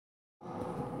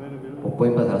¿O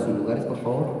pueden pasar a sus lugares, por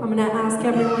favor? I'm going to ask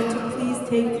everyone to please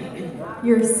take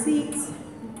your seats.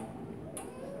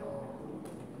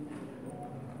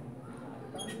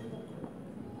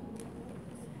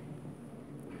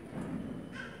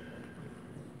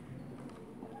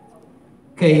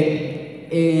 Ok,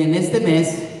 en este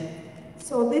mes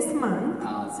So this month,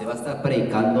 se va a estar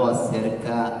predicando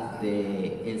acerca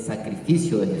del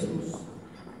sacrificio de Jesús.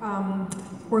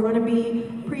 we're going to be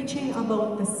preaching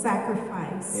about the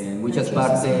sacrifice. En muchas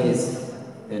that Jesus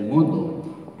partes del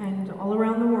mundo made. And all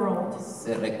around the world,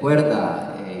 se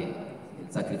recuerda el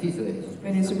sacrificio de Jesús.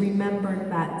 it is remembered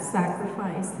that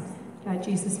sacrifice that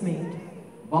Jesus made.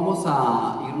 Vamos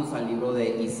a irnos al libro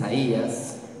de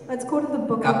Isaías, Let's go to the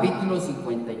book of capítulo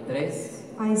 53,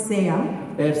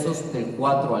 Isaiah, versos del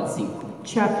 4 al 5.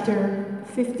 chapter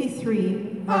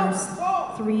 53, verse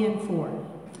 3 and 4.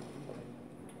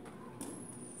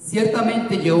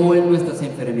 Ciertamente llevó él nuestras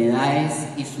enfermedades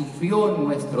y sufrió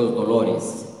nuestros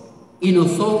dolores, y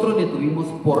nosotros le tuvimos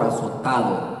por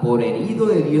azotado, por herido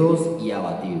de Dios y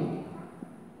abatido.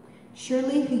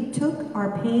 Surely he took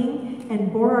our pain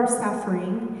and bore our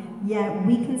suffering, yet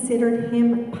we considered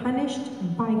him punished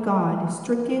by God,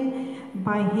 stricken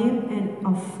by him and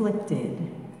afflicted.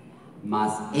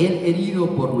 Mas él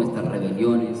herido por nuestras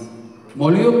rebeliones,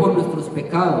 molido por nuestros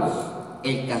pecados,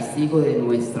 el castigo de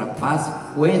nuestra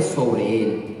paz fue sobre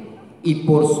él, y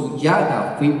por su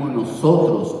llaga fuimos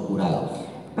nosotros curados.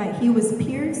 But he was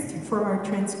pierced for our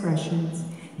transgressions,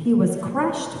 he was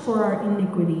crushed for our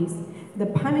iniquities. The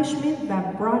punishment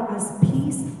that brought us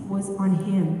peace was on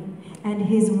him, and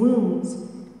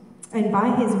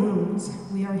by his wounds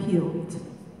we are healed.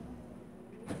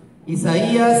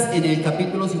 Isaías en el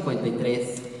capítulo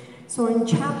 53 So in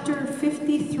chapter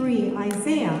 53,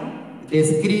 Isaiah,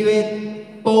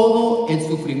 describe todo el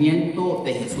sufrimiento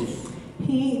de Jesús.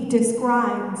 he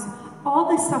describes all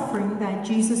the suffering that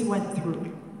Jesus went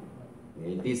through.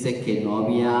 Él dice que no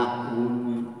había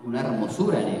una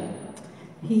hermosura en él.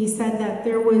 He said that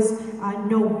there was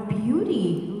no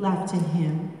beauty left in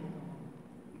him.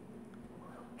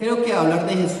 Creo que hablar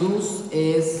de Jesús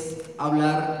es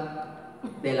hablar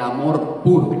del amor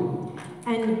puro.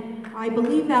 And I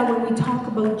believe that when we talk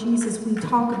about Jesus, we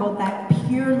talk about that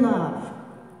pure love.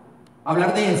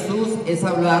 Hablar de Jesús es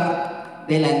hablar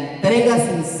de la entrega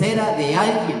sincera de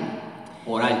alguien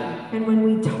por alguien. And when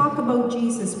we talk about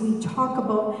Jesus, we talk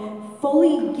about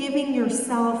fully giving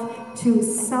yourself to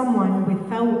someone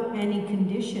without any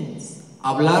conditions.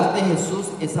 Hablar de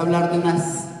Jesús es hablar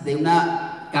de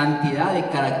una cantidad de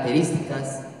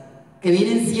características que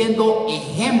vienen siendo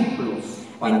ejemplos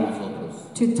para nosotros.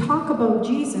 To talk about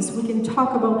Jesus, we can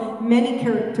talk about many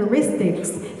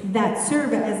characteristics that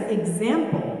serve as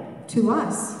example to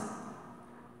us.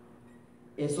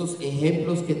 Esos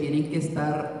ejemplos que tienen que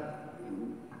estar,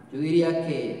 yo diría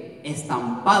que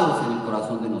estampados en el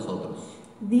corazón de nosotros.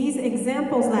 These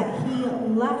examples that he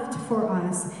left for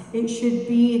us, it should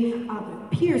be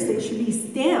pierced, it should be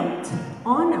stamped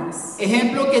on us.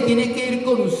 Ejemplo que tiene que ir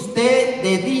con usted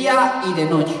de día y de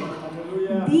noche.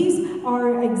 These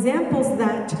are examples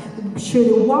that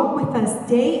should walk with us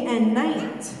day and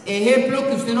night. Ejemplo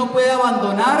que usted no puede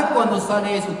abandonar cuando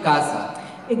sale de su casa.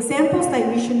 Examples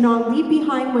that you should not leave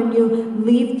behind when you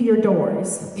leave your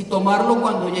doors. Y tomarlo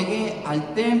cuando llegue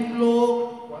al templo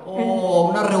o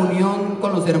una reunión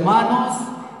con los hermanos.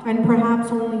 And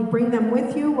perhaps only bring them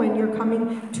with you when you're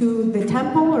coming to the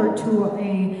temple or to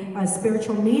a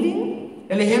spiritual meeting.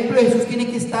 El ejemplo de Jesús tiene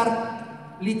que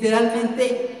estar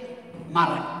literalmente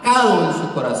marcado en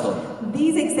su corazón.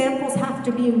 These examples have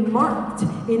to be marked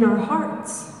in our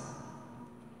hearts.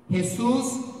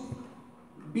 Jesús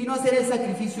vino a hacer el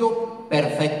sacrificio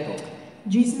perfecto,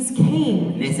 Jesus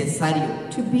came necesario,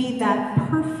 to be that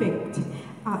perfect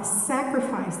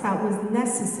sacrifice that was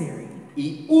necessary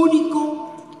y único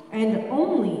and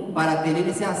only para tener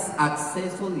ese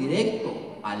acceso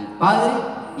directo al Padre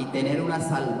y tener una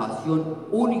salvación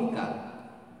única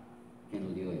que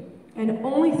nos dio Él. and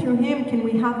only through him can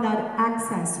we have that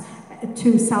access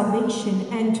to salvation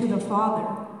and to the Father.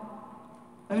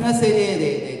 Hay una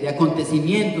serie de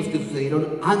acontecimientos que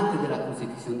sucedieron antes de la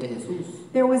crucifixión de Jesús.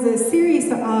 There was a series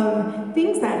of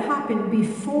things that happened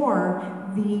before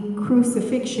the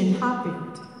crucifixion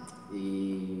happened.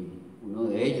 Y uno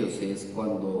de ellos es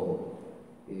cuando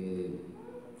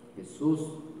Jesús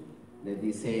les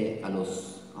dice a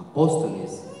los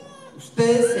apóstoles: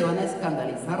 ustedes se van a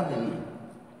escandalizar de mí.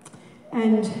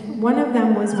 And one of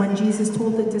them was when Jesus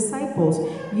told the disciples,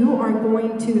 you are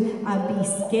going to be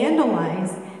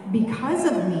scandalized because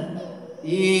of me.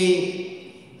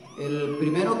 Y el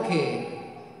primero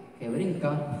que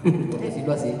brinca, por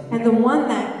decirlo así, And the one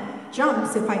that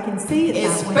jumps, if I can say it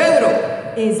es that way,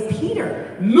 Pedro. is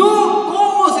Peter. No,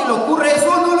 ¿cómo se le ocurre eso?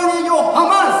 No lo haría yo,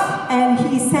 jamás. And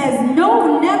he says,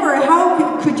 no, never.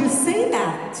 How could you say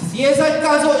that? Si es el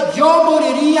caso, yo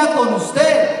moriría con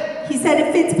usted. He said,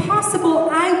 if it's possible,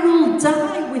 I will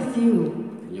die with you.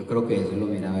 Yo creo que Jesús lo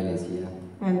miraba y le decía,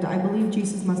 And I believe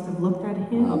Jesus must have looked at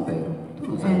him Pedro, tú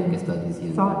no sabes qué estás and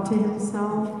diciendo. thought to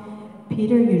himself,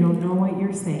 Peter, you don't know what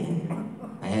you're saying.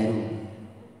 Pero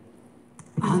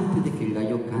antes de que el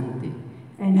gallo cante,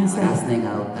 And me he habrás said,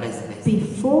 negado 3 veces.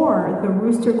 before the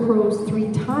rooster crows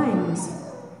 3 times,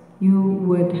 you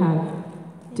would have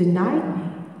denied me.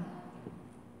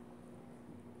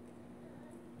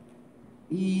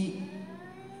 Y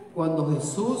cuando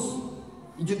Jesús,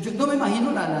 yo no me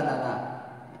imagino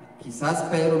quizás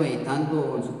Pedro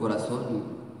meditando en su corazón,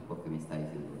 porque me está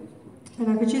diciendo esto. And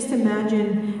I could just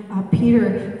imagine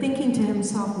Peter thinking to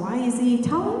himself, why is he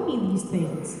telling me these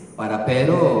things? Para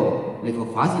Pedro le fue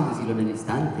fácil decirlo en el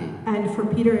instante, And for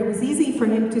Peter, it was easy for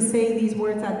him to say these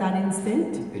words at that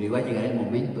instant. pero iba a llegar el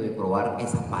momento de probar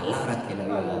esa palabra que él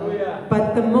había dado.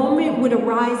 But the moment would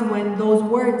arise when those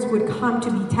words would come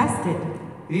to be tested.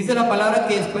 Y dice la palabra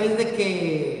que después de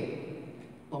que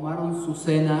tomaron su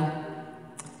cena,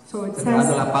 So it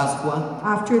celebrando says, la Pascua,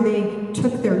 after they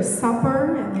took their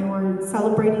supper and they were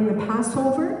celebrating the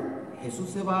Passover, Jesús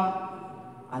se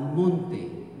va al monte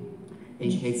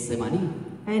en Getsemaní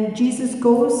and Jesus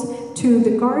goes to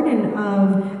the garden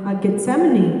of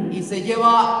Gethsemane, y se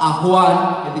lleva a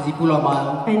Juan, el discípulo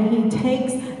amado, and he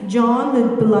takes John,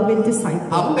 the beloved disciple,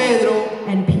 a Pedro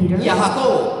and Peter, y a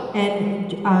Jacobo.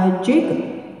 and Jacob.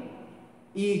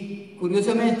 Y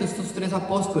curiosamente estos 3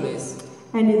 apóstoles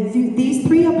And these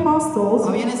 3 apostles,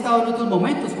 habían estado en otros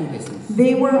momentos con Jesús.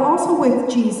 they were also with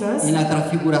Jesus. En la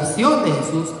transfiguración de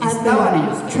Jesús At estaban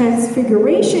ellos the 3.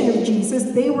 transfiguration of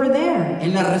Jesus, they were there.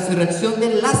 En la resurrección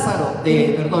de Lázaro,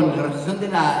 en la resurrección de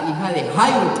la hija de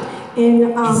Jairo, In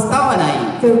estaban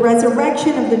ahí. the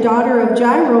resurrection of the daughter of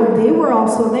Jairo, they were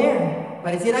also there.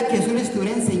 Pareciera que Jesús le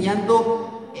estuviera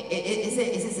enseñando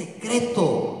ese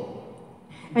secreto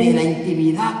de la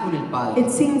intimidad con el Padre. It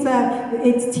seems that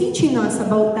it's teaching us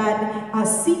about that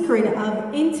secret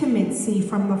of intimacy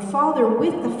from the Father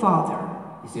with the Father.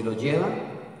 Y se lo lleva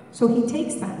So he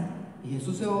takes them, y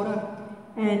Jesús se va a orar.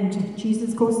 and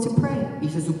Jesus goes to pray. Y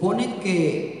se supone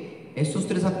que estos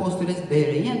 3 apóstoles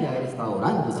deberían de haber estado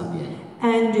orando también.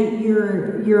 And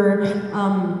you're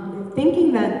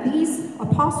thinking that these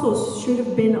apostles should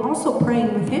have been also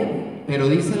praying with him. Pero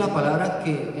dice la palabra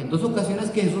que en 2 ocasiones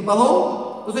que Jesús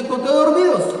bajó, los encontró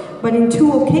dormidos. But in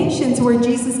 2 occasions where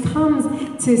Jesus comes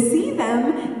to see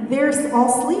them, they're all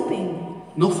sleeping.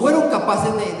 No fueron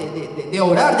capaces de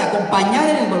orar, de acompañar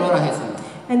en el dolor a Jesús.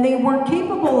 And they weren't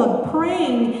capable of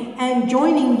praying and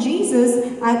joining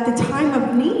Jesus at the time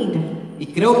of need. Y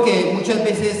creo que muchas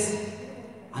veces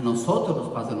a nosotros nos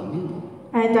pasa lo mismo.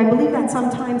 And I believe that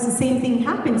sometimes the same thing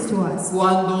happens to us.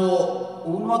 Cuando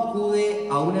uno acude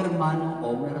a un hermano o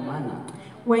una hermana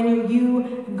When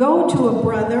you go to a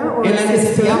brother or en a la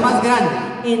sister necesidad más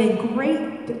grande in a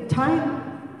great time,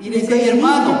 y le dice,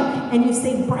 hermano, and you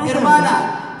say, brother,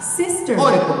 hermana, sister,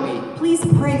 ore por mí. please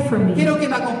pray for me. Quiero que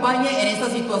me acompañe en esta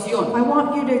situación. I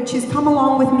want you to just come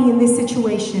along with me in this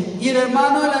situation. Y el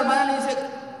hermano o la hermana le dice,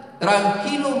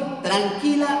 tranquilo,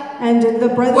 tranquila, And the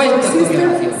brother or Cuenta con mi sister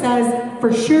oración. says,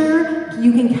 for sure,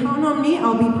 you can count on me,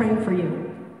 I'll be praying for you.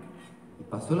 y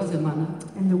pasó la semana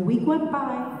And the week went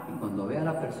by, y cuando ve a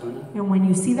la persona, and when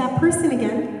you see that person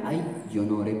again, ay, yo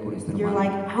no oré por este you're hermano.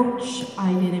 like, ouch,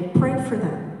 I didn't pray for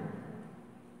them.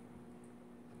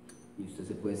 Y usted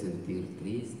se puede sentir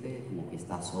triste, como que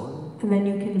está solo, And then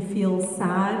you can feel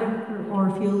sad or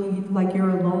feel like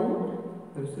you're alone,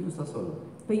 pero usted no está solo.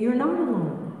 but you're not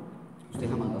alone. Usted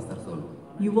jamás va a estar solo.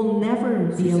 You will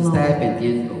never Si be usted está alone.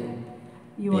 dependiendo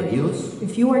You are, de Dios,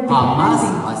 if you are jamás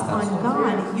depending va a estar on solo.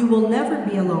 God, you will never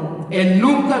be alone. Él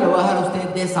nunca lo va a dejar a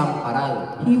usted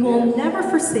desamparado. He will never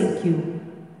forsake you.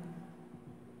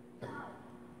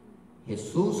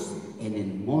 Jesús en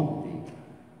el monte,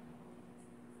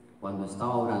 cuando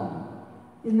estaba orando,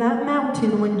 In that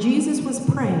mountain, when Jesus was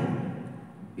praying,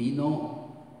 vino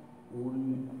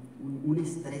un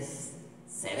estrés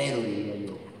severo, diría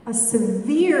yo. a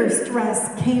severe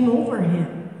stress came over him,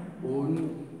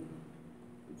 Un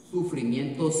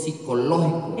sufrimiento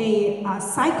psicológico, a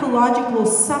psychological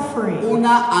suffering,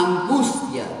 una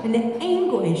angustia. an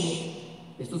anguish.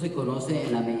 Esto se conoce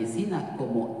en la medicina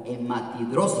como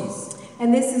hematidrosis.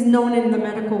 And this is known in the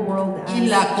medical world as Y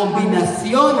la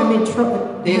combinación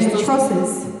de estos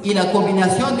hemetrosis. y la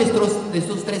combinación de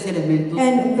estos 3 elementos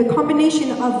And the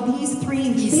combination of these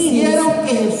 3 things, hicieron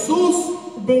que Jesús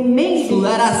they made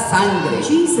sudara sangre.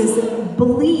 Jesus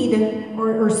bleed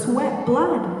or sweat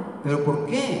blood. ¿Pero por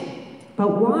qué?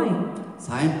 But why?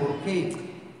 ¿Saben por qué?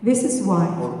 This is why.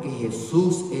 Porque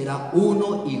Jesús era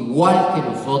uno igual que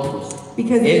nosotros.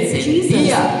 Because Él Jesus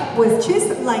sentía, was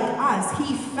just like us.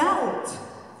 He felt.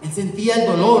 él sentía el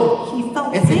dolor, He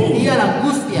felt él pain. sentía la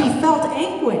angustia, He felt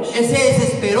anguish. él se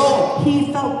desesperó,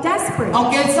 He felt desperate.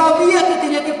 aunque él sabía que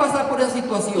tenía que pasar por esa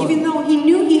situación. Even though he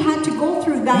knew he had to go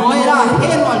through that. No era moment,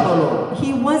 ajeno al dolor.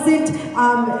 he wasn't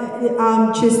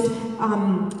just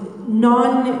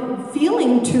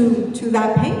non-feeling to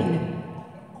that pain.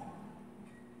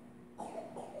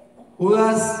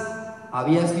 Judas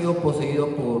había sido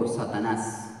poseído por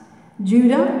Satanás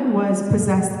Judah was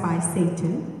possessed by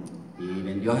Satan, y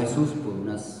vendió a Jesús por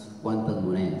unas cuantas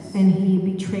monedas. and he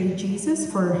betrayed Jesus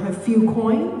for a few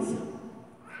coins.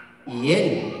 Y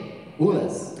él,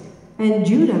 Judas, And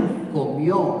Judah,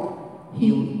 comió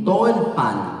y untó el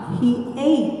pan he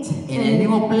ate en el and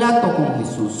mismo plato con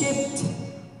Jesús, dipped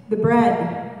the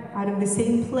bread out of the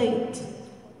same plate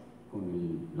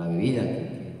con la bebida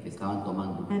que estaban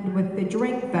tomando. and with the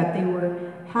drink that they were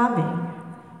having.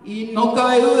 Y no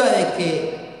cabe duda de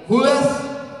que Judas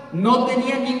no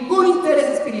tenía ningún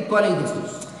interés espiritual en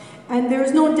Jesús. And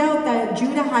there's no doubt that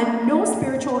Judah had no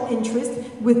spiritual interest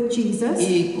with Jesus.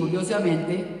 Y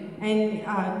curiosamente, And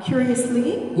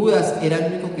curiously, Judas era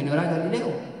el único que no era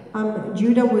galileo.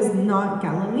 Judah was not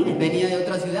Él Galilean. venía de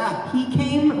otra ciudad. He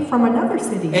came from another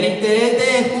city. El interés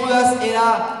de Judas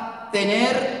era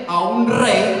tener a un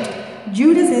rey,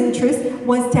 Judah's interest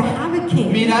was to have a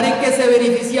king mirar en qué se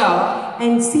beneficiaba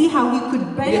and see how he could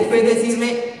y después benefit,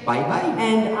 decirle bye bye.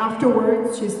 and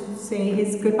afterwards just say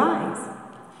his goodbyes.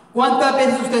 ¿Cuántas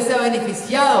veces usted se ha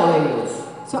beneficiado de Dios?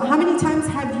 So how many times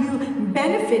have you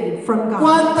benefited from God?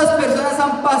 ¿Cuántas personas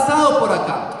han pasado por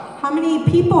acá How many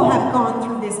people have gone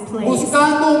through this place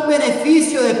buscando un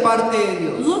beneficio de parte de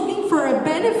Dios? looking for a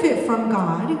benefit from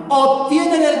God,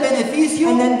 Obtienen el beneficio,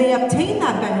 and then they obtain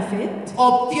that benefit,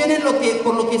 obtienen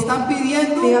por lo que están they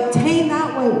pidiendo obtain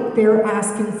that what they're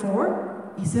asking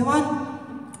for, y se van.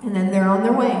 and then they're on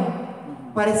their way.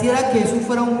 Pareciera que eso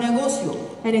fuera un negocio,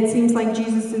 And it seems like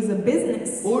Jesus is a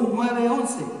business, un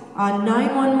 911. a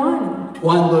 911.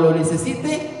 Cuando lo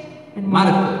necesite, And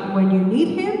marque. when you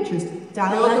need him, just De dial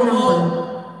that otro number.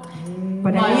 modo,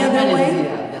 But no hay any other way,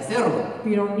 necesidad de hacerlo.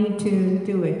 you don't need to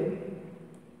do it.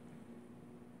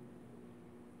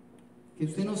 Que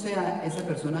usted no sea esa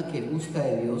persona que busca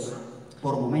de Dios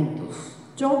por momentos.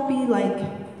 Don't be like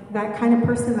that kind of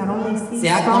person that only sees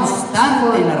Sea God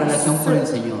constante en la relación con el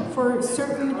Señor. for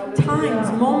certain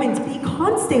times, moments. Be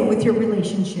constant with your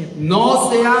relationship. No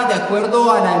sea de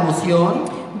acuerdo a la emoción.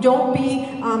 Don't be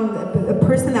a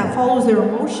person that follows their Hoy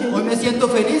emotions. me siento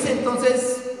feliz,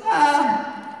 entonces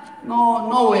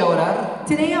no voy a orar.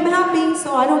 Today I'm happy,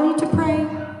 so I don't need to pray.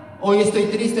 Hoy estoy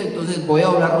triste, entonces voy a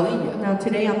doblar rodillas. Now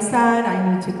today I'm sad,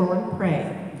 I need to go and pray.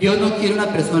 Dios no quiere una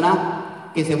persona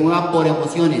que se mueva por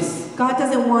emociones. God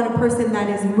doesn't want a person that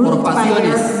is moved by their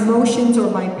pasiones. emotions or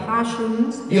by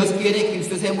passions. Dios quiere que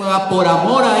usted se mueva por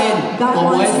amor a Él, God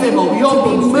como wants Él se you movió to por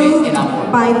be usted moved en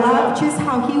amor. by love, just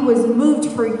how He was moved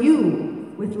for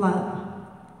you with love.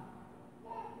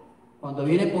 Cuando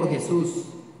viene por Jesús,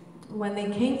 When they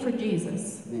came for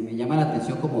Jesus, me llama la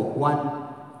atención como Juan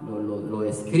lo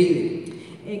describe.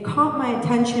 it caught my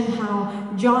attention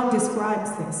how John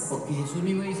describes this. Porque Jesús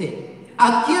mismo dice,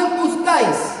 ¿a quién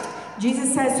buscáis?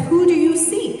 Jesus says, "Who do you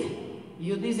seek?" Y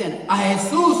ellos dicen, a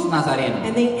Jesús Nazareno.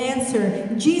 And they answer,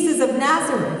 "Jesus of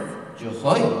Nazareth." Yo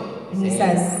soy. And he Sí.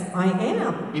 says, "I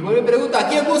am." Y vuelve y pregunta, ¿a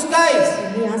quién buscáis?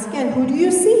 And he asks again, "Who do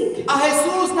you seek?" A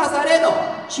Jesús Nazareno.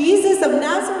 Jesus of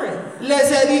Nazareth.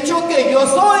 Les he dicho que yo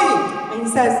soy. And he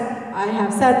says, "I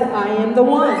have said that I am the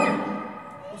one."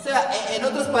 O sea, en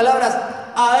otras palabras,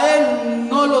 a Él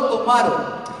no lo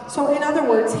tomaron. So in other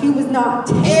words, he was not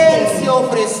Él taken. se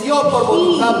ofreció por He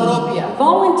voluntad propia.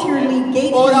 voluntarily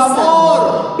gave Por himself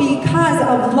amor. because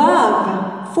of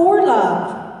love, for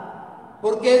love,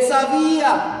 Porque Él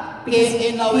sabía que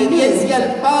en la obediencia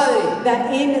al Padre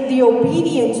that in the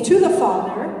obedience to the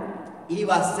Father,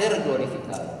 iba a ser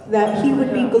glorificado. that he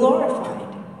would be glorified.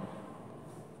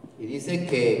 Y dice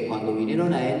que cuando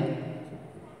vinieron a Él,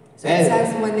 So it Pedro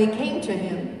says when they came to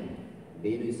him,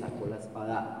 vino y sacó la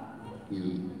espada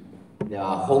y le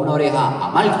bajó una oreja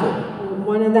a Malco.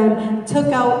 one of them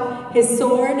took out his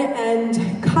sword and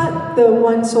cut the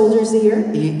one soldier's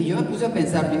ear. Y yo me puse a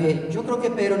pensar, yo creo que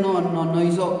Pedro no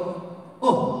hizo,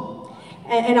 oh,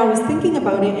 And I was thinking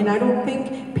about it, and I don't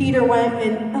think Peter went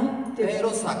and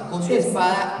Pedro sacó su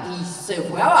espada y se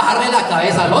fue a bajarle la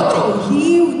cabeza al otro.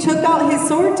 He took out his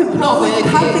sword to probably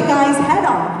cut the guy's head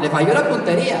off. Le falló la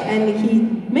puntería. And he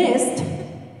missed.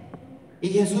 Y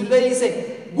Jesús le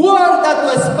dice, guarda tu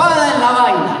espada en la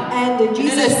vaina. And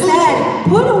Jesus said,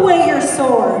 put away your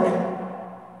sword.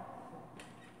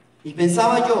 Y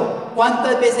pensaba yo,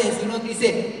 ¿cuántas veces Jesús nos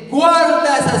dice,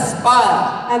 guarda esa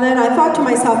espada? And then I thought to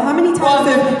myself, how many times Cuando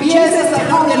does empiezas Jesus a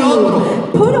hablar del tell otro,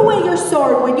 you, put away your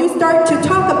sword when you start to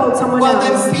talk about someone cuando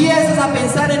else? empiezas a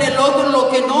pensar en el otro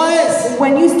lo que no es,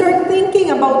 When you start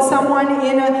thinking about someone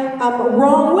in a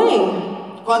wrong way.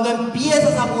 cuando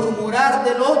empiezas a murmurar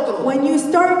del otro, When you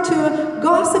start to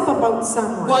gossip about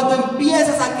someone. cuando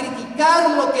empiezas a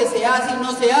criticar lo que se hace y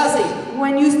no se hace,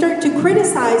 When you start to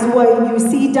criticize what you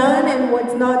see done and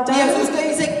what's not y Jesús done. te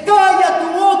dice, calla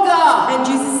tu boca, And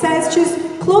Jesus says, just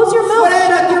close your mouth, frena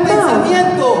shut tu your mouth.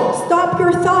 pensamiento, Stop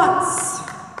your thoughts.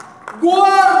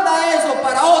 guarda eso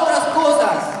para otras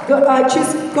cosas.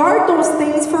 Just guard those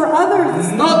things for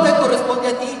others. No te corresponde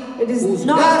a ti It is juzgar.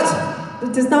 not,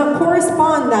 it does not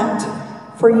correspond that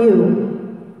for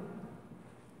you.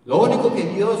 Lo único que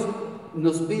Dios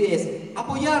nos pide es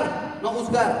apoyar, no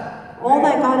juzgar. All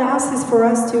that God asks is for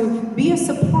us to be a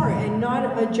support and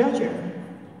not a judger.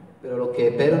 Pero lo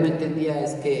que Pedro no entendía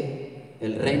es que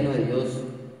el reino de Dios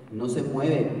no se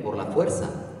mueve por la fuerza.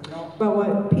 But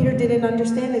what Peter didn't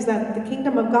understand is that the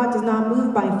kingdom of God does not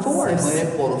move by Se force.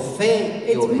 mueve por fe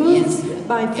y It's obediencia. moved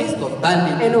by Es faith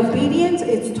totalmente and diferente. obedience.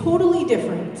 It's totally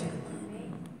different.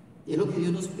 Y es lo que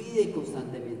Dios nos pide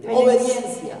constantemente. And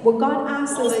Obediencia. what God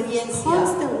asks us Obediencia.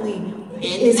 constantly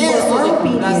En is eso for our se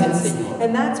complace el obedience. Señor.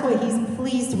 And that's what He's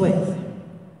pleased with.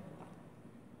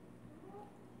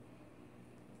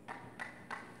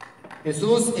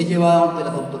 Jesús es llevado ante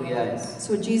las autoridades.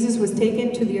 So Jesus was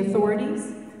taken to the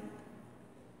authorities.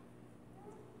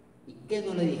 ¿Y qué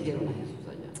no le dijeron a Jesús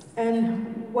allá?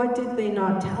 And what did they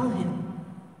not tell him?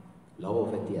 Lo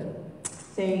abofetearon,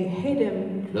 They hit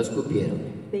him. lo escupieron,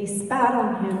 They spat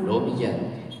on him. lo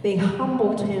humillaron. They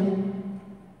humbled him.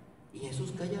 Y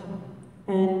Jesús callaba.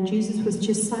 And Jesus was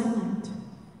just silent.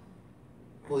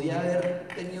 Podía haber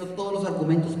tenido todos los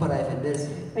argumentos para defenderse.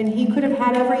 And he could have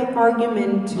had every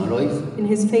argument No lo hizo. in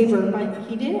his favor, but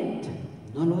he didn't.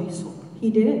 No lo hizo. He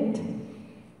didn't.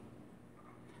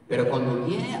 Pero cuando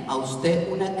viene a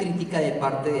usted una crítica de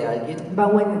parte de alguien,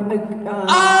 But when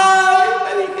 ¡ay,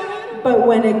 me dijeron! but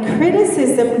when a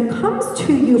criticism comes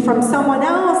to you from someone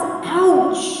else,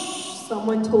 ouch!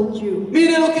 Someone told you.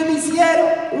 Mire lo que me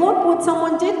hicieron. Look what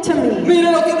someone did to me.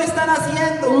 Mire lo que me están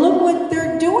haciendo. Look what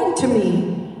they're doing to me.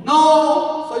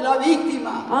 No, soy la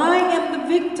víctima. I am the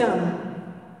victim.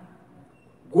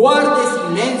 Guarde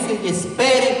silencio y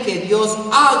espere que Dios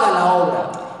haga la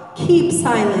obra. Keep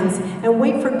silence and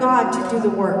wait for God to do the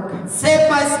work.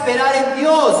 Sepa esperar en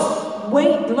Dios.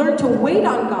 Learn to wait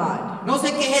on God. No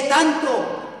se queje tanto.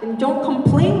 And don't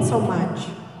complain so much.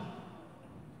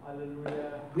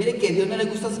 Mire que a Dios no le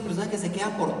gusta a esas personas que se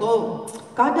quejan por todo.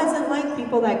 God doesn't like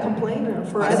people that complain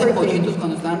for Parecen everything. pollitos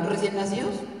cuando están recién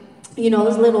nacidos. You know,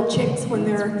 those little chicks when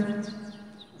they're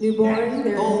newborn,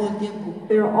 Todo el tiempo.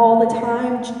 they're all the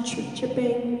time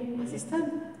chipping. Así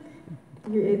están.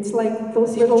 It's like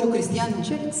those Sí, little mucho cristiano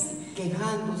chicks.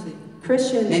 quejándose.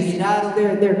 Christians, Me miraron,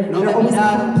 they're no me always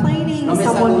miraron, complaining. no me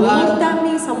Someone saludaron, looked at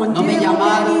me, someone no me didn't look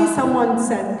at me, llamaron.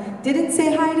 someone didn't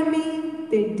say hi to me,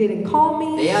 they didn't call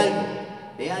me. De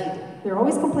algo, de algo. They're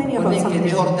always complaining about Porque es something.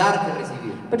 mejor dar que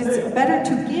recibir. But it's better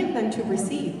to give than to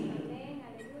receive.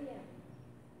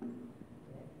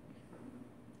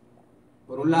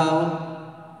 Por un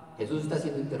lado, Jesús está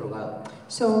siendo interrogado.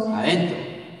 So, Adentro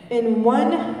in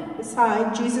one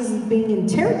side, Jesus is being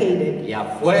interrogated, y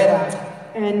afuera,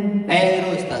 and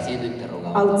Pedro está siendo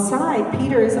interrogado. outside,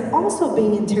 Peter is also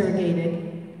being interrogated.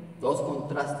 Dos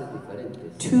contrastes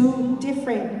diferentes. Two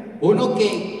different, Uno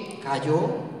que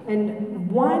cayó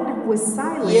and one was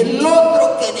y el silent,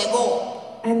 otro que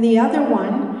negó. and the other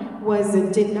one was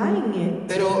denying it.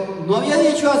 Pero no había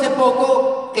dicho hace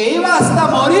poco que iba hasta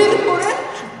morir por él.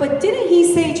 But didn't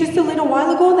he say just a little while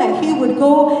ago that he would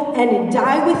go and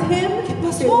die with him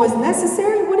if it was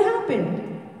necessary? What happened?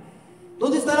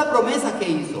 ¿Dónde está la promesa que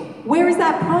hizo? Where is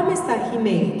that promise that he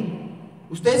made?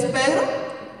 ¿Usted es Pedro?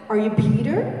 Are you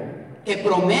Peter? Que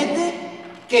promete,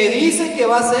 que dice que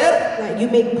va a hacer, That you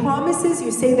make promises,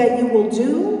 you say that you will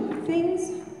do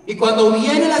things, y cuando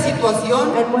viene la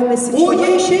situación, and when the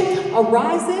situation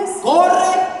arises,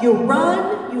 corre. you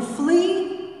run, you flee.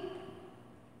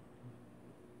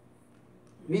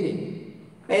 Mire,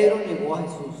 Pedro negó a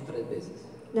Jesús 3 veces.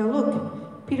 Now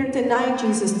look, Peter denied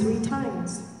Jesus 3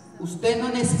 times, Usted no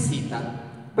necesita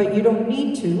but you don't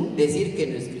need to decir que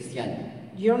no es cristiano. cristiano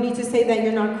You don't need to say that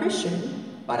you're not Christian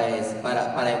para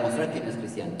demostrar que no es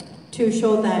cristiano. to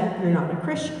show that you're not a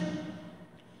Christian.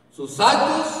 Sus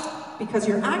actos Because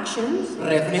your actions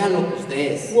reflejan lo que usted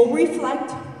es. will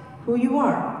reflect who you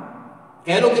are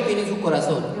 ¿Qué es lo que tiene en su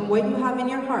corazón? and what you have in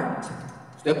your heart.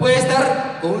 Usted puede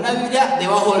estar con una Biblia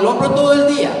debajo del hombro todo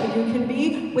el día, You can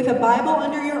be with a Bible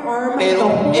under your arm the pero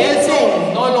whole eso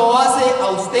day, no lo hace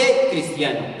a usted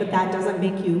cristiano. but that doesn't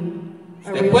make you a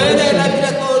Usted real puede leer la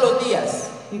Christian. Biblia todos los días.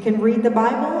 You can read the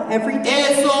Bible every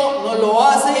day. Eso no lo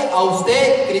hace a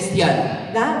usted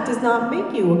cristiano. That does not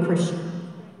make you a Christian.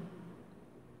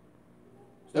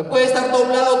 Usted puede estar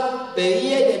doblado de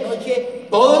día y de noche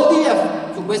todo el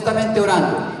día, supuestamente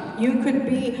orando. You could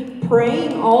be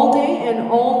praying all day and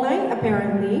all night,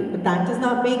 apparently, but that does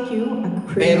not make you a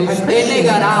Pero Christian. usted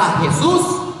negará a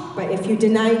Jesús But if you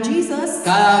deny Jesus,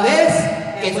 cada vez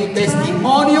que su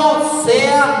testimonio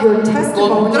sea your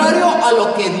testimony, contrario a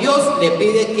lo que Dios le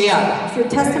pide que haga. if your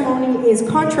testimony is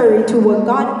contrary to what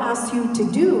God asks you to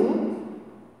do,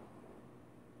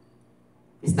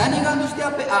 ¿Está negando usted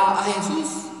a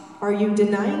Jesús? are you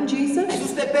denying ¿Es Jesus?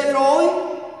 usted Pedro hoy?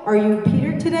 Are you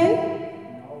Peter today?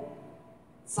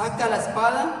 ¿Saca la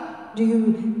espada Do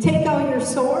you take out your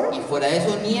sword y fuera de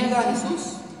eso niega a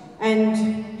Jesús?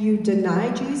 and you deny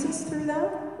Jesus through that?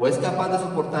 ¿O es capaz de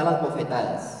soportar las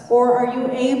bofetadas? Or are you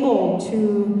able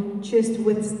to just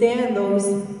withstand those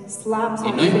slaps Y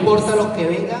on no the importa face? lo que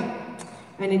venga,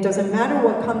 And it doesn't matter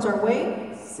what comes our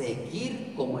way,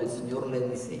 seguir como el Señor le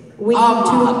dice. we Ama a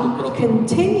tu need to prójimo.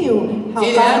 continue how Si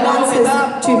le God dan una wants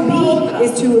bofetada, us to ponle otra. be,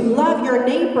 is to love your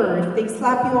neighbor. If they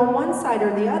slap you on one side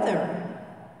or the other.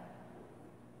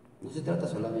 No se trata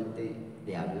solamente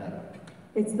de hablar,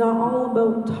 It's not all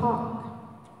about talk.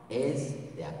 es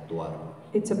de actuar.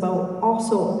 It's about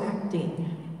also acting.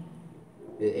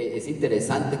 Es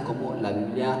interesante cómo la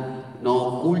Biblia no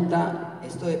oculta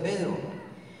esto de Pedro.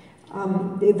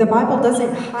 The Bible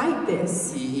doesn't hide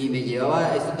this. Y me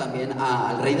llevaba esto también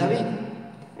al rey David.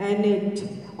 And it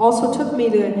also took me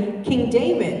to King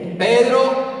David.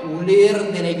 Pedro, un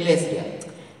líder de la iglesia.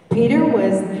 Peter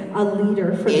was a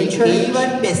leader for the El que church. iba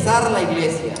a empezar la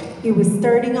iglesia. He was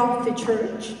starting off the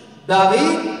church.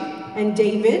 David, And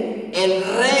David, el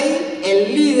rey,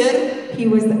 el líder he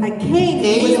was a king.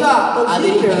 que He was iba a the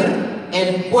leader. dirigir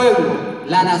el pueblo,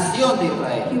 la nación de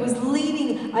Israel. He was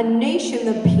leading a nation,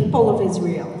 the people of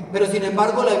Israel. Pero sin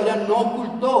embargo la Biblia no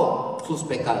ocultó sus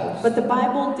pecados, But the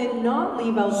Bible did not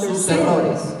leave out their sus sins,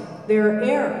 errores. their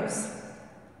errors.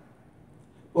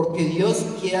 Porque Dios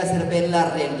quiere hacer ver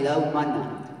la realidad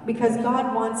humana, Because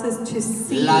God wants us to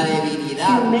see la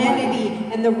debilidad humanity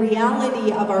and the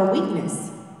reality of our weakness.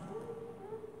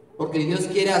 porque Dios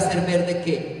quiere hacer ver de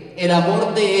que el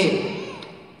amor de Él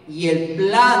y el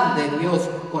plan de Dios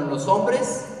con los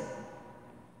hombres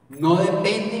no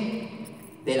depende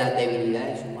de las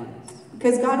debilidades humanas.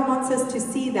 Because God wants us to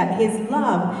see that His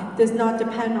love does not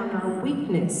depend on our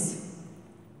weakness.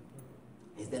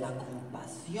 Es de la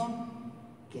compasión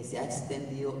que se ha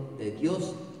extendido de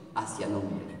Dios hacia el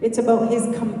hombre. It's about His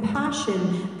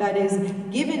compassion that is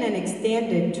given and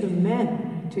extended to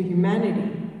men, to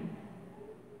humanity.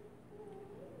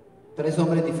 Tres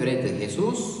hombres diferentes: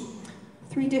 Jesús,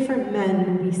 Three different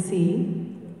men we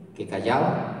see. que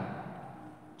callaba,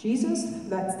 Jesus,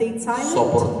 that stayed silent.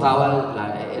 soportaba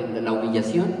la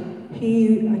humillación,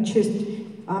 He just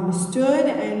stood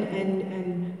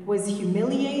and was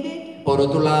humiliated. por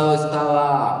otro lado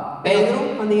estaba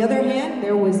Pedro, On the other hand,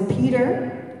 there was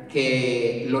Peter.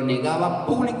 que lo negaba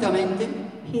públicamente,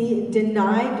 He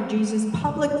denied Jesus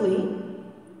publicly,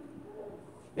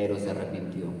 pero se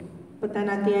arrepintió. but then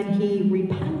at the end he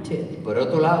repented. Por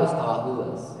otro lado estaba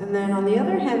Judas, And then on the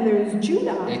other hand, there's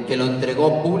Judah. el que lo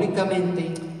entregó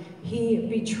públicamente, He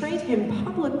betrayed him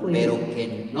publicly, pero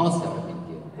que no se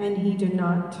arrepintió. and he did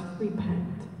not repent.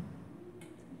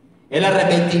 El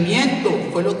arrepentimiento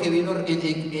fue lo que vino en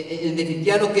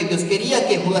definitiva lo que Dios quería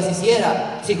que Judas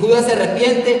hiciera. Si Judas se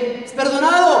arrepiente, es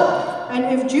perdonado. And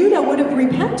if Judah would have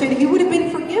repented, he would have been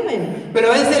forgiven. Pero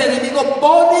a veces el enemigo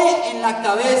pone en la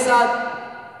cabeza: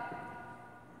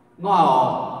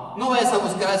 no vayas a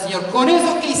buscar al Señor. Con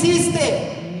eso que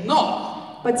hiciste, no.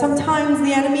 But sometimes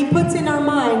the enemy puts in our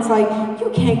minds, like, you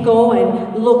can't go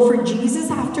and look for Jesus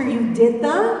after you did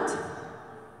that.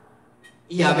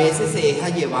 Y a veces se deja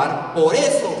llevar por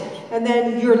eso. And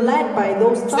then you're led by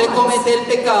those Usted thoughts. comete el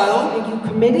pecado And you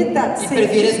committed that y sin.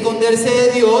 prefiere esconderse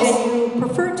de Dios And you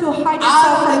prefer to hide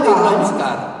yourself antes from de irlo a God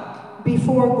buscar.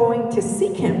 before going to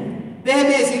seek Him. Déjeme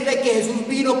decirle que Jesús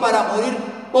vino para morir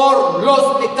por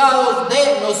los pecados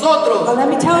de nosotros. But let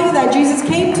me tell you that Jesus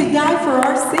came to die for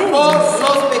our Por sins.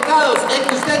 los pecados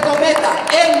que usted cometa,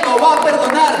 Él lo va a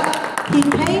perdonar. He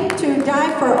came to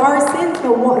die for our sins,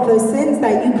 the sins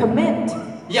that you commit.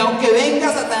 Y aunque venga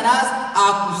Satanás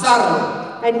a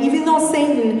acusarlo, And even though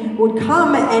Satan would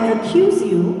come and accuse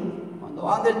you, cuando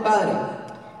van del Padre,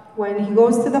 when he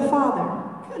goes to the Father,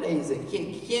 ¿qué le dice?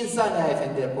 ¿Quién sale a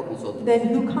defender por nosotros? then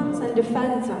who comes and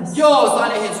defends us? Yo,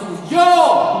 sale Jesús,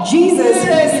 yo. Jesus Mire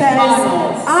mis says,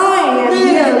 manos. I am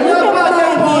Mire, here. yo Look pagué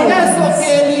at por my eso hands.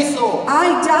 que Él hizo.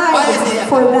 I Váyase de died acá.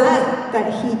 for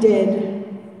that he did.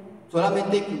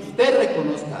 Solamente que usted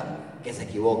reconozca que se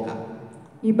equivoca.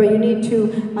 But you need to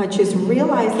just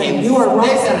realize that you are wrong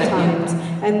sometimes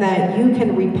and that you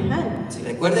can repent.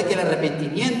 Recuerde que el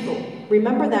arrepentimiento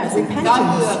Remember that es un cambio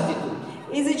de repentance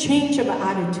actitud. is a change of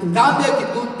attitude. Cambio de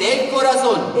actitud del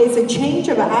corazón. It's a change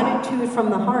of attitude from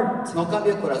the heart. No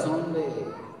cambio de corazón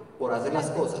por hacer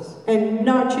las cosas. And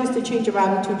not just a change of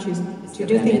attitude just Es to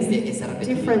que do things realmente ese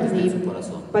arrepentimiento está en differently, su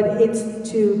corazón. but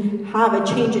it's to have a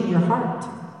change in your heart.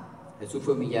 Jesús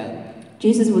fue humillado.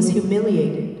 Jesus was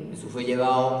humiliated. Jesús fue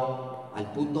llevado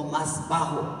al punto más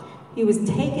bajo He was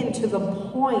taken to the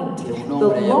point, que un the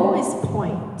hombre lowest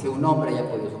point que un hombre haya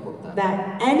podido soportar.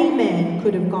 that any man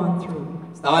could have gone through.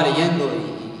 Estaba leyendo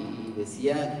y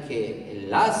decía que el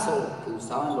lazo que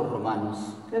usaban los romanos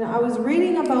And I was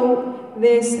reading about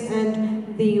this,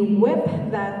 and the whip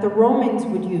that the Romans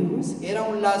would use, era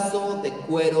un lazo de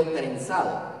cuero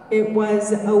trenzado. it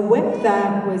was a whip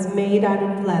that was made out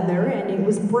of leather and it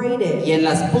was braided. Y en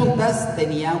las puntas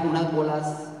tenía unas bolas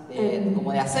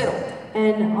como de acero.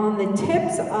 And on the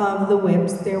tips of the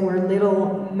whips there were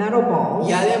little metal balls.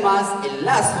 Y además el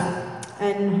lazo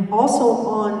And also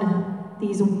on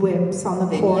these whips, on the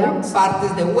tenía cords,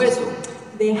 partes de hueso.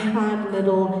 they had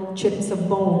little chips of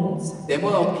bones. De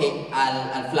modo que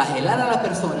al flagelar a la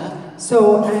persona,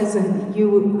 So as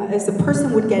the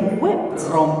person would get whipped,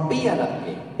 rompía la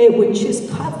piel. it would just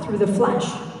cut through the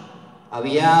flesh.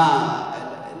 Había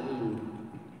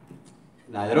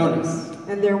ladrones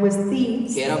And there was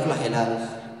thieves que eran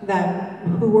flagelados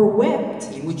who were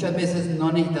whipped, y muchas veces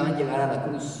no necesitaban llegar a la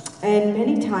cruz and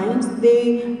many times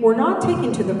they were not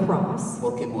taken to the cross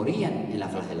porque morían en la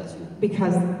flagelación.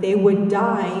 because they would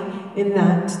die in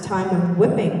that time of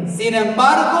whipping. Sin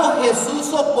embargo, Jesús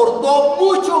soportó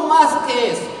mucho más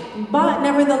que eso. But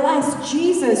nevertheless,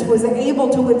 Jesus was able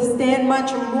to withstand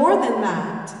much more than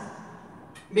that.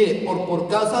 Mire, por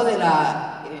causa de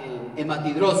la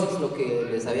hematidrosis, lo que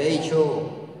les había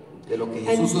dicho, de lo que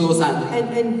Jesús sudó sangre.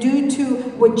 And due to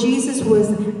what Jesus was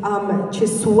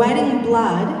just sweating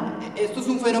blood, Esto es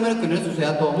un fenómeno que no le sucede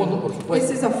a todo el mundo, por this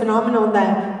supuesto. is a phenomenon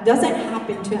that doesn't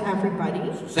happen to everybody.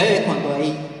 Sucede cuando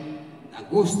hay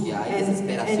angustia, hay And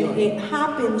desesperación. it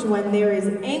happens when there is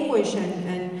anguish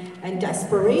and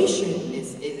desperation.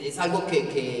 Es algo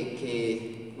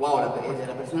que wow,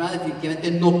 la persona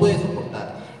definitivamente no puede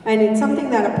soportar. And it's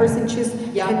something that a person just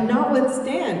Yeah. cannot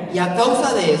withstand. Y a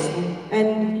causa de esto,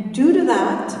 And due to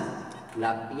that,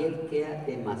 la piel queda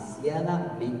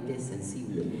demasiadamente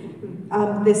sensible.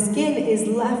 the skin is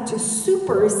left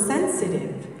super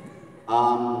sensitive.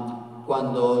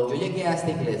 Cuando yo llegué a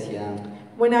esta iglesia,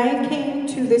 When I came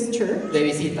to this church de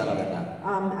visita, la verdad,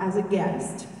 as a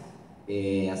guest,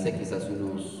 hace quizás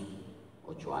unos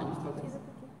 8 años, tal vez,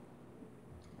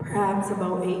 perhaps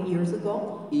about 8 years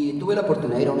ago, y tuve la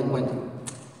oportunidad de ir a un encuentro.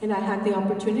 and I had the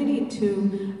opportunity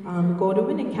to go to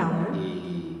an encounter,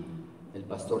 Y el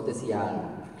pastor decía algo.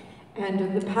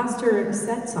 and the pastor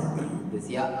said something.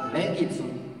 Decía, Mel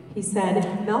Gibson, He said,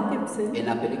 Mel Gibson, en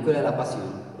la película de la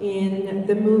Pasión, in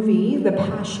the movie The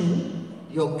Passion,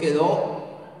 dijo, quedó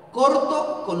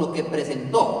corto con lo que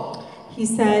presentó. he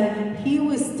said he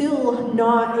was still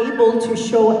not able to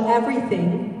show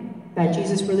everything that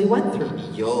Jesus really went through.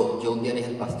 Y yo un día le dije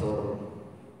al pastor,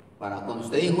 cuando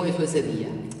usted dijo eso ese día,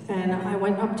 And I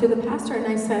went up to the pastor and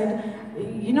I said,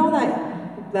 you know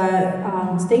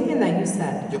that statement that you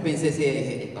said? yo pensé, sí,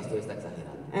 el pastor está exagerando.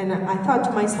 And I thought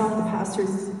to myself, the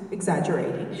pastor's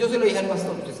exaggerating. Y yo se lo dije al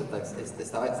pastor, usted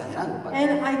estaba exagerando, padre.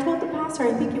 And I told the pastor,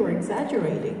 I think you were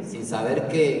exaggerating. Sin saber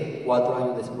que 4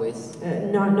 años después,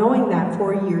 Not knowing that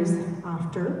 4 years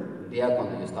after, un día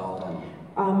cuando yo estaba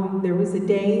orando, there was a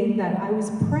day that I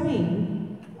was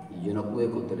praying y yo no pude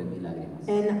contener mis lágrimas,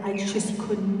 and I just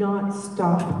could not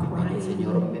stop cuando el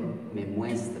Señor crying. me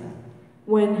muestra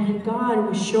When God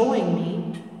was showing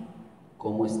me,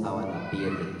 cómo estaba la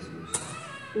piel de Jesús.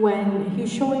 when He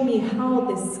was showing me how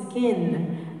the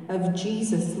skin of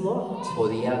Jesus looked.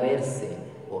 Podía verse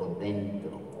por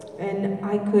dentro. And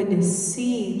I could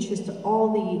see just all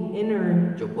the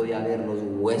inner, Yo podía ver los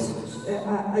huesos.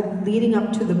 leading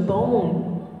up to the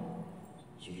bone.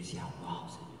 Yo decía, wow,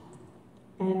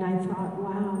 Señor, And I thought,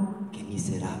 wow, qué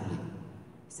miserable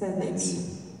said de that's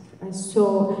mí. I'm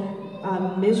so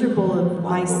miserable of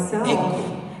myself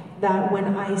that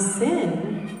when I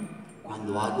sin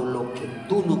Cuando hago lo que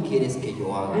tú no quieres que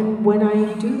yo haga, and when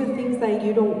I do the things that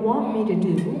you don't want me to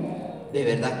do, de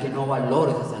verdad que no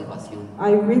valoro esa salvación.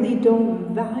 I really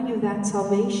don't value that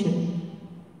salvation.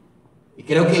 Y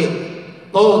creo que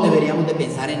todos deberíamos de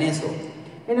pensar en eso.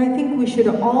 And I think we should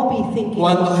all be thinking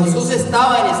Cuando about Jesús this.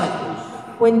 estaba en esa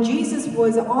cruz, When Jesus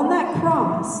was on that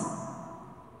cross,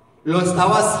 lo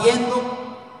estaba haciendo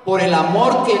por el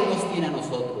amor que Él nos tiene a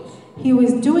nosotros. he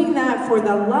was doing that for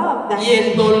the love that Y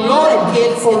he el dolor had que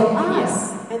él for sentía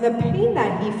us and the pain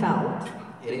that he felt.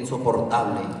 era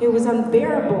insoportable. It was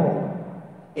unbearable.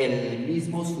 El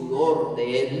mismo sudor de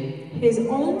Él His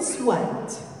own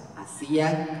sweat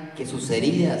hacía que sus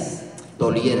heridas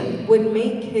dolieran. would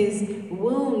make his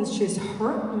wounds just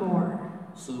hurt more.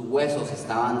 Sus huesos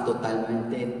estaban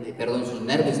totalmente, sus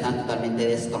nervios estaban totalmente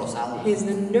destrozados. His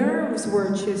nerves were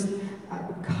just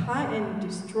cut and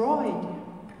destroyed.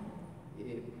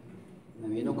 Me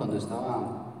vino cuando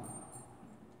estaba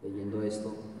leyendo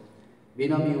esto,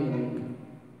 vino a mí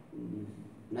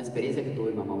una experiencia que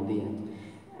tuve mi mamá un día.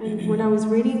 And when I was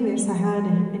reading this, I had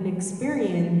an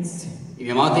experience. Y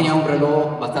mi mamá tenía un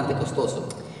reloj bastante costoso.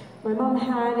 My mom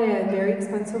had a very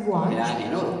expensive watch. Era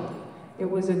en oro. It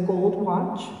was a gold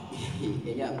watch. Y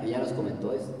ella nos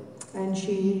comentó esto. And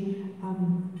she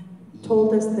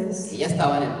told us this. Ella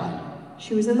estaba en el baño.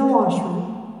 She was in the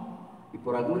washroom. Y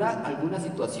por alguna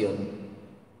situación,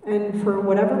 And for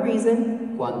whatever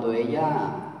reason, cuando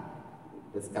ella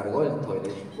descargó el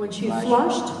toilet, when she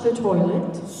flushed the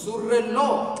toilet, su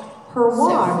reloj her se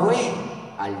watch fue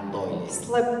al toilet.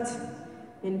 slipped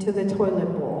into the toilet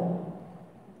bowl.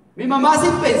 Mi mamá,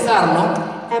 sin pensarlo,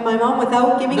 And my mom,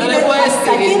 without giving no it le voy a a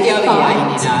escribir second qué había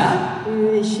ahí ni thought,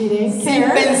 nada. she didn't Sin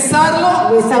care.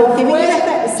 pensarlo, Without giving fue it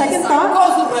a y second sacó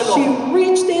thought, su reloj. she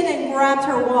reached in and grabbed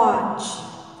her watch.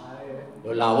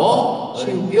 Lo lavó, lo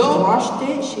She limpió washed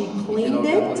it, she y se lo cleaned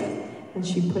volvió a it, poner. and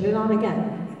she put it on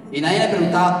again. Y nadie le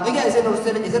preguntaba, oiga, ¿ese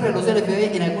reloj se le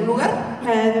fue en algún lugar?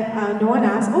 And no one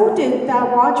asked, oh, did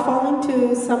that watch fall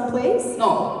into some place?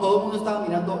 No, todo el mundo estaba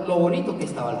mirando lo bonito que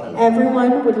estaba el reloj.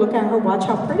 Everyone would look at her watch,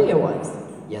 how pretty it was.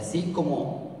 Y así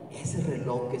como ese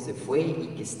reloj que se fue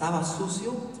y que estaba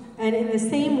sucio, And in the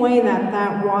same way that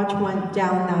that watch went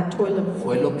down that toilet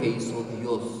fue bowl, lo que hizo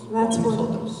Dios that's con what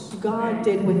nosotros. God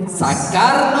did with us.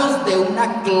 Sacarnos de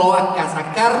una cloaca,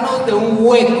 sacarnos de un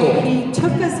hueco He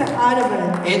took us out of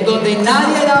it, en donde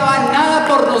nadie daba nada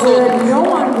por where nosotros, no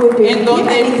one would en give donde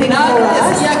anything for nadie us,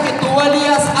 decía que tú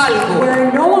valías algo.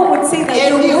 where no one would say that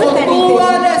Él you're dijo, worth tú anything.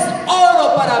 vales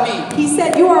oro para mí. He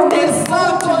said, you are Te worth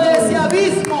saco de ese something to me.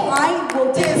 abismo, I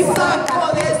will take te you out of saco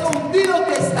that. de ese hundido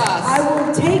que I estás.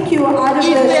 will take you out of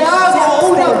Y the te hago depths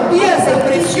una that pieza the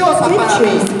preciosa para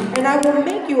ditches, mí. and I will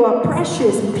make you a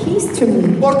precious piece to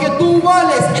me. Porque tú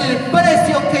vales el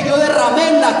precio que yo derramé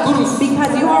en la cruz.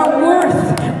 Because you are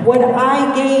worth what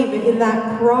I gave in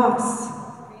that cross.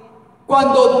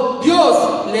 Cuando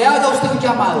Dios le haga a usted un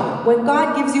llamado When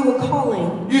God gives you a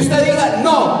calling, y usted diga,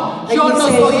 no, and yo you no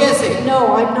say, soy ese.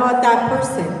 no, I'm not that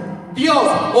person. Dios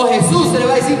o Jesús se le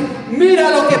va a decir, mira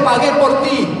lo que pagué por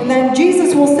ti. And then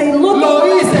Jesus will say, look Lo what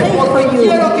I hice paid porque for you.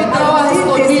 quiero que trabajes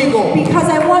I did this conmigo. because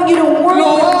I want you to work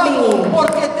Lo with hago me.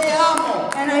 porque te amo.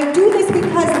 And I do this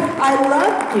because I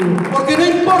love you. Porque no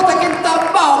importa que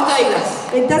tan bajo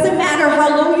caigas. It doesn't matter how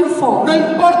low you fall. No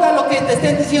importa lo que te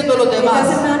estén diciendo los It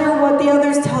doesn't demás. matter what the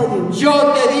others tell you.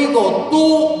 Yo te digo,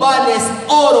 tú vales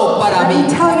oro para Let mí. me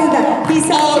tell you that He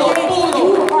said Oro today, puro,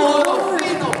 you are oro worth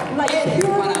fino, like eres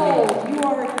pure para mí. gold. You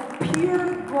are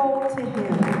pure gold to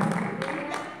Him.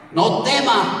 No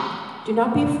tema Do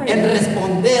not be en afraid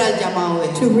responder al llamado de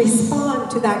to Jesús, respond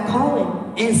to that calling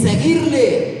en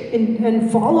seguirle. and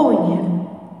following Him.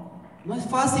 No es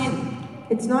fácil.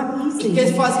 It's not ¿Y qué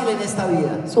es easy. fácil en esta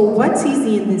vida? So what's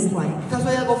easy in this life? ¿Acaso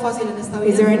hay algo fácil en esta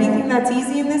Is there vida? anything that's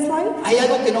easy in this life? ¿Hay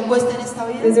algo que no cueste en esta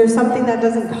Is vida? there something that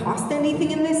doesn't cost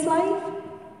anything in this life?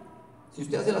 Si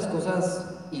usted hace las cosas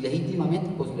ilegítimamente,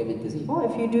 posiblemente sí. Well,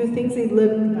 if you do things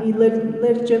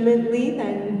legitimately,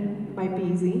 then it might be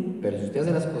easy. Pero si usted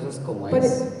hace las cosas como But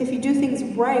es, if you do things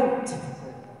right,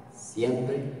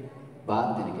 siempre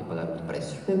va a tener que pagar un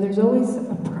precio. then there's always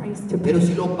a price to Pero pay.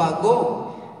 si lo pagó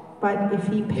But if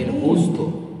He el paid,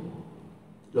 justo,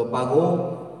 lo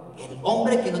pagó el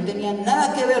hombre que no tenía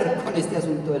nada que ver con este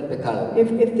asunto del pecado, if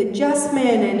the just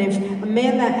man and if a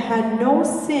man that had no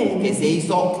sin, que se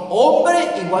hizo hombre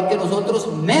igual que nosotros,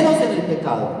 menos en el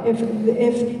pecado,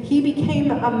 if he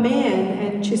became a man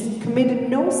and just committed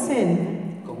no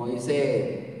sin, como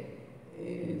dice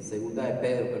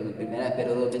primera de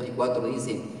Pedro 2:24,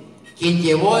 dice, quien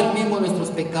llevó él mismo nuestros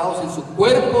pecados en su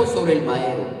cuerpo sobre el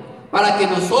madero, para que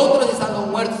nosotros, estando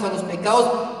muertos a los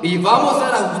pecados, vivamos a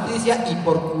la justicia, y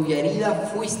por cuya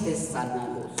herida fuiste sanados.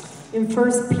 In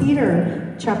 1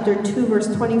 Peter chapter 2 verse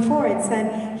 24, it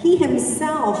said, he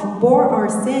himself bore our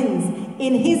sins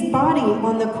in his body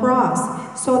on the cross,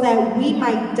 so that we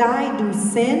might die to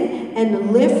sin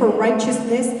and live for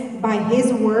righteousness. By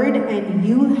his word, and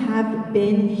you have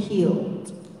been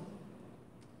healed.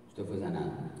 Usted fue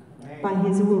sanado. By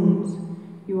his wounds,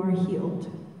 you are healed.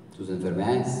 Sus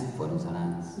enfermedades fueron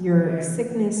sanadas. Your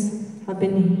sickness have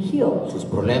been healed. Sus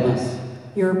problemas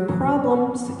Your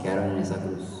problems se quedaron en esa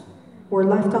cruz. were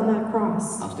left on that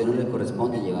cross. A usted no le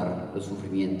corresponde llevar los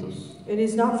sufrimientos. It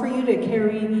is not for you to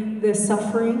carry the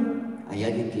suffering. Hay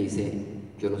alguien que dice,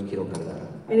 yo los quiero cargar.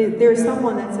 And there's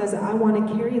someone that says, I want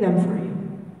to carry them for you.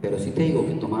 Pero si te digo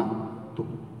que toma tu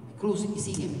cruz y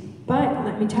sígueme. But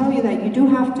let me tell you that you do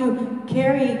have to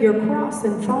carry your cross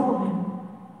and follow him.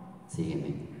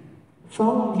 Sígueme.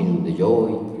 Follow Que me. donde yo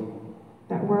voy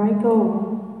That where I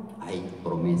go, hay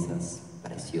promesas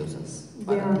preciosas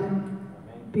there para ti. are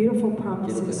beautiful Quiero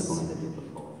que se promises pongan de pie, por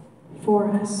favor.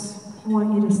 for us. I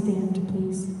want you to stand,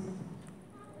 please.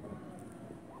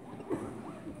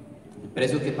 El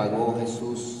precio que pagó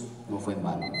Jesús no fue en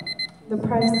vano. The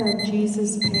price that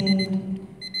Jesus paid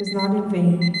was not in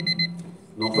vain.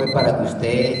 No fue para que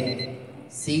usted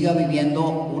siga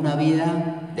viviendo una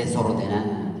vida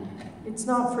desordenada. It's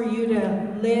not for you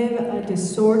to live a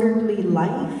disorderly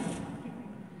life.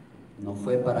 No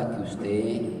fue para que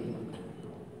usted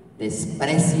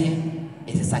desprecie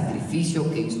ese sacrificio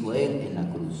que hizo Él en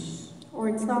la cruz. Or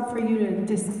it's not for you to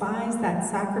despise that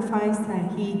sacrifice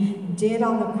that he did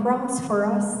on the cross for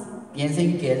us.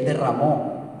 Piensen que Él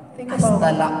derramó Think hasta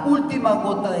about, la última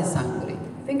gota de sangre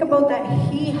think about that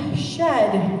he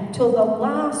shed till the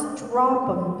last drop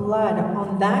of blood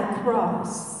on that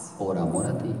cross por amor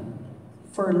a ti,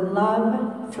 for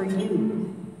love for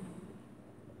you.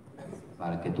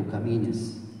 para que tú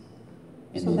camines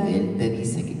en So donde that- Él te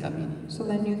dice que camines. So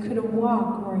then you could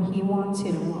walk where he wants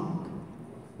you to walk.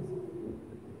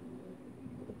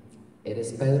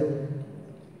 ¿Eres Pedro?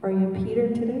 Are you Peter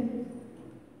today?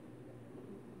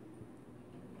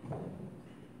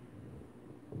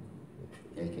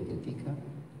 El que critica,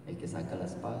 el que saca la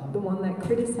espada. The one that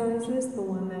criticizes, the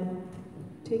one that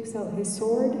takes out his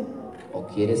sword? ¿O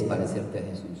quieres parecerte a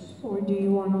Jesús? Or do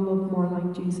you want to look more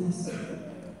like Jesus?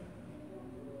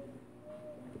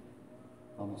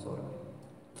 Vamos a orar.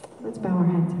 Let's bow our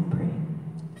heads and pray.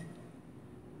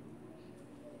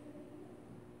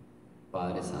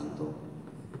 Padre Santo,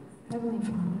 Heavenly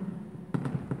Father,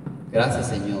 gracias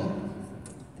Señor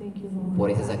thank you, Lord, por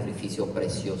ese sacrificio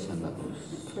precioso en la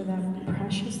cruz. for that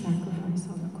precious sacrifice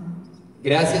on the cross.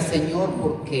 Gracias Señor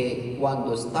porque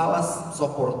cuando estabas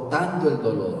soportando el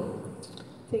dolor,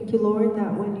 Thank you, Lord,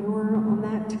 that when you were on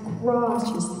that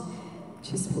cross,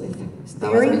 just with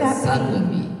estabas bearing that pensando en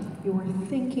pain, mí. you were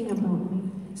thinking about me.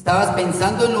 Estabas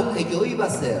pensando en lo que yo iba a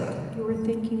hacer. You were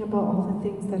thinking about all the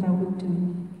things that I would do.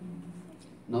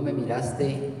 No me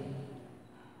miraste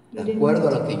You de acuerdo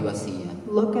a didn't lo que yo hacía.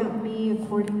 look at me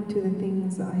according to the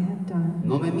things I had done.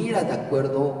 No me miras de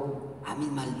acuerdo a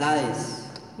mis maldades.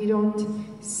 You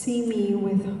don't see me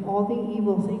with all the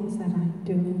evil things that I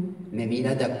do, Me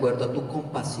miras de acuerdo a tu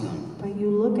compasión, but you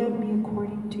look at me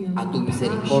according to your a tu compassion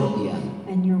misericordia,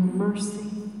 and your mercy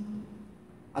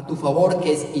a tu favor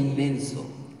que es inmenso.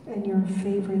 and your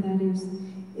favor that is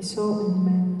so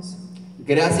immense.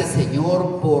 Gracias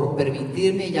Señor por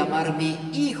permitirme llamarme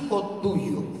hijo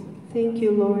tuyo. Thank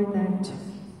you, Lord, that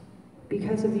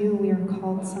because of you we are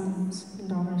called sons and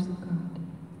daughters of God.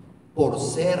 Por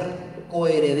ser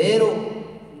coheredero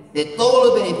de todos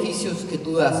los beneficios que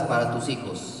tú das para tus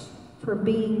hijos. For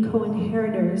being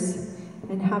co-inheritors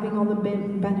and having all the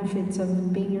benefits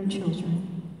of being your children.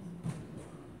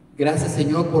 Gracias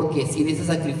Señor porque sin ese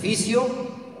sacrificio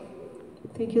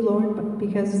Thank you, Lord, but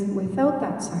because without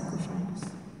that sacrifice,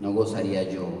 no gozaría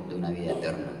yo de una vida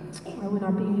eterna. I would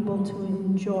not be able to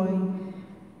enjoy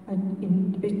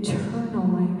an eternal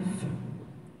life.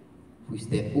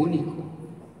 Fuiste único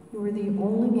You were the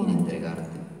only en one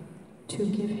entregarte, to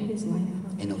give his life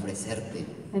up en ofrecerte.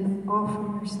 and offer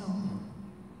yourself.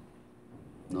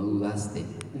 No dudaste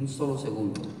un solo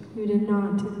segundo You did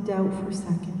not doubt for a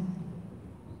second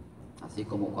Así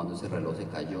como cuando ese reloj se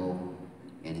cayó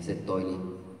en ese toilet,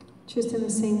 Just in the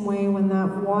same way, when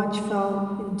that watch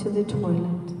fell into the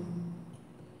toilet,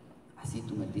 así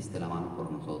tú metiste la mano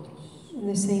por nosotros. in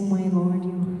the same way, Lord,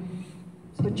 you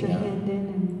Sin put your mirar, hand in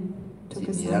and took sin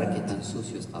us mirar qué out. tan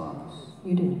sucio estábamos.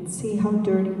 You didn't see how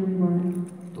dirty we were,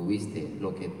 Tuviste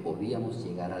lo que podíamos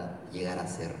llegar a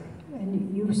ser.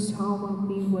 and you saw what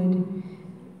we would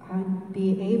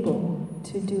be able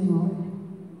to do, Lord.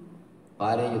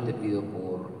 Padre, yo te pido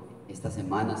por esta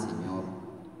semana, Señor,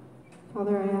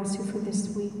 Father, I ask you for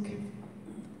this week,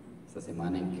 esta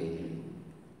semana en que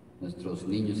nuestros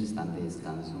niños están de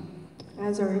descanso.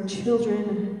 as our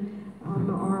children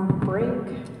are on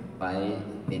break. Padre,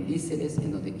 bendíceles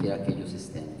en donde quiera que ellos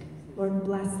estén. Lord,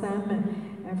 bless them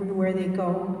everywhere they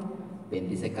go,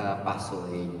 Bendice cada paso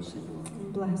de ellos, Señor.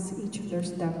 and bless each of their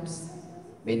steps.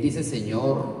 Bendice,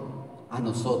 Señor, a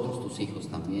nosotros, tus hijos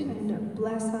también, And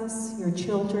bless us, your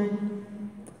children,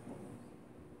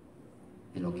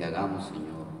 en lo que hagamos,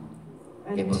 Señor.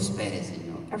 Que and prospere,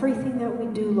 Señor. everything that we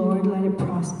do, Lord, let it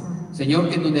prosper. Señor,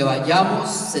 que en donde vayamos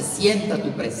se sienta tu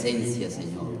presencia,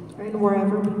 Señor. And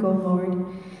wherever we go, Lord,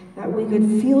 that we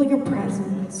could feel your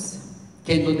presence.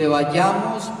 Que en donde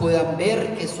vayamos puedan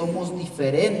ver que somos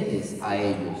diferentes a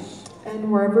ellos.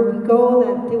 And wherever we go,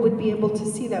 that they would be able to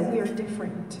see that we are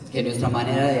different. Que nuestra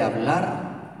manera de hablar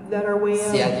That our way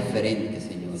sea of diferente,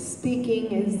 Señor.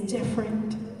 speaking is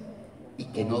different. Y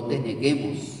que no te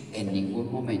neguemos en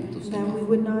ningún momento, That we Señor.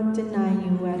 would not deny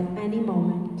you at any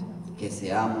moment. Que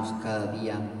seamos cada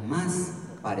día más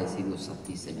parecidos a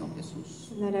ti, Señor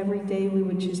Jesús. And that every day we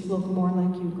would just look more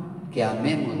like you, God. Que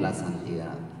amemos la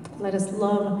santidad. Let us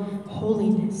love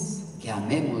holiness. Que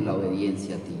amemos la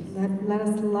obediencia a ti. Let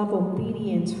us love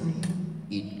obedience for you.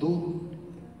 Y tú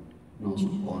nos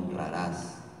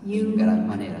honrarás You en gran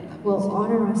manera will también, Señor.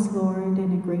 honor us, Lord,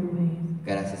 in a great way.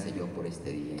 Gracias, Señor, por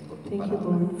este día y por tu Thank you,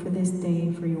 palabra. Lord, for this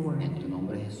day, for your word. En tu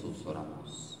nombre, Jesús,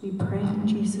 oramos. We pray in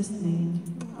Jesus' name.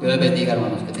 Dios les bendiga,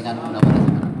 hermanos, que tengan una buena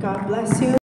semana. God bless you.